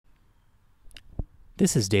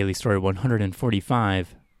This is Daily Story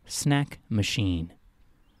 145, Snack Machine.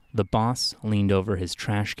 The boss leaned over his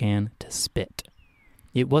trash can to spit.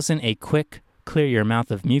 It wasn't a quick,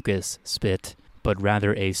 clear-your-mouth-of-mucus spit, but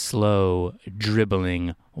rather a slow,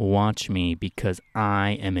 dribbling,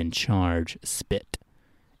 watch-me-because-I-am-in-charge spit.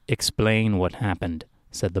 "Explain what happened,"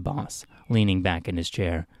 said the boss, leaning back in his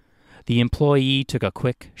chair. The employee took a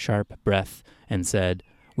quick, sharp breath and said,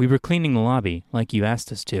 "We were cleaning the lobby, like you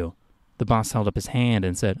asked us to." The boss held up his hand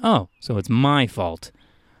and said, "Oh, so it's my fault."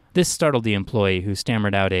 This startled the employee, who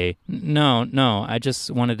stammered out No, I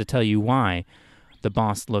just wanted to tell you why." The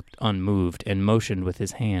boss looked unmoved and motioned with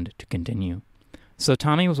his hand to continue. "So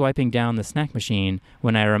Tommy was wiping down the snack machine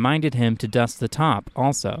when I reminded him to dust the top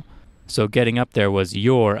also. So getting up there was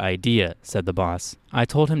your idea," said the boss. "I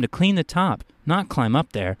told him to clean the top, not climb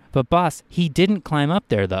up there. But boss, he didn't climb up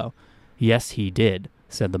there, though." "Yes, he did,"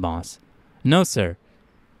 said the boss. "No, sir.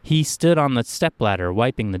 He stood on the stepladder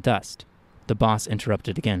wiping the dust." The boss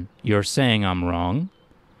interrupted again. "You're saying I'm wrong?"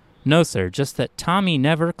 "No, sir, just that Tommy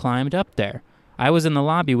never climbed up there. I was in the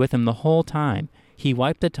lobby with him the whole time. He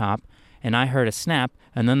wiped the top, and I heard a snap,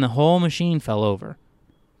 and then the whole machine fell over."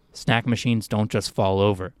 "Snack machines don't just fall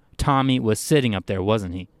over. Tommy was sitting up there,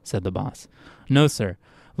 wasn't he?" said the boss. "No, sir.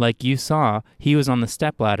 Like you saw, he was on the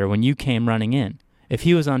stepladder when you came running in. If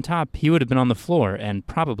he was on top, he would have been on the floor and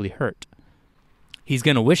probably hurt." "He's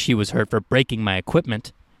going to wish he was hurt for breaking my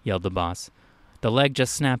equipment," yelled the boss. "The leg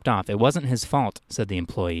just snapped off. It wasn't his fault," said the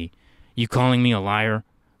employee. "You calling me a liar?"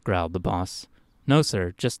 growled the boss. "No,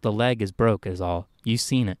 sir, just the leg is broke is all. You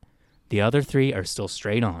seen it. The other three are still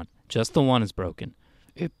straight on. Just the one is broken."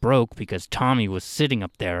 "It broke because Tommy was sitting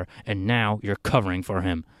up there, and now you're covering for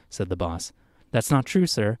him," said the boss. "That's not true,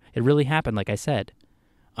 sir. It really happened like I said."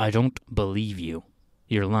 "I don't believe you.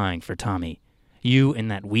 You're lying for Tommy. You and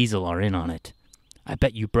that weasel are in on it. I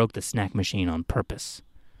bet you broke the snack machine on purpose."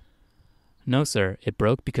 "No, sir, it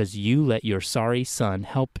broke because you let your sorry son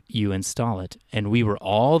help you install it, and we were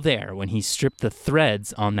all there when he stripped the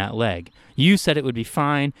threads on that leg. You said it would be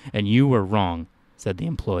fine, and you were wrong," said the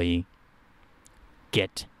employee.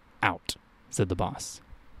 "Get out," said the boss.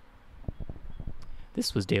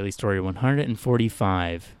 This was Daily Story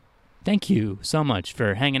 145. Thank you so much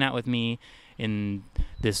for hanging out with me in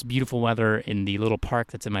this beautiful weather in the little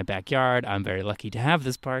park that's in my backyard. I'm very lucky to have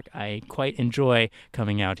this park. I quite enjoy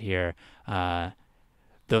coming out here.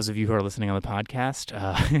 Those of you who are listening on the podcast,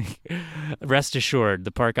 rest assured,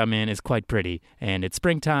 the park I'm in is quite pretty. And it's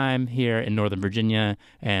springtime here in Northern Virginia,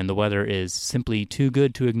 and the weather is simply too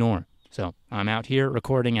good to ignore. So I'm out here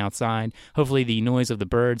recording outside. Hopefully the noise of the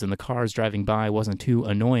birds and the cars driving by wasn't too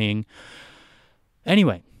annoying.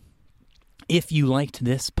 Anyway, if you liked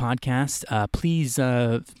this podcast, please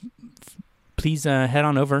head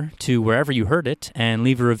on over to wherever you heard it and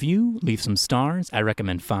leave a review, leave some stars. I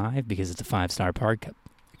recommend 5 because it's a 5-star podcast.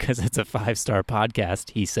 Because it's a 5-star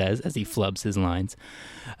podcast, he says, as he flubs his lines.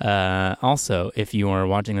 Also, if you are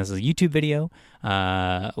watching this as a YouTube video,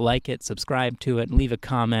 like it, subscribe to it, leave a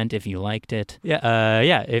comment if you liked it.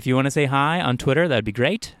 If you want to say hi on Twitter, that'd be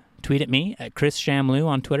great. Tweet at me at Chris Shamloo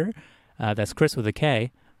on Twitter. That's Chris with a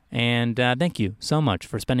K. And thank you so much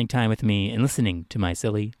for spending time with me and listening to my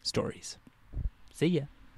silly stories. See ya.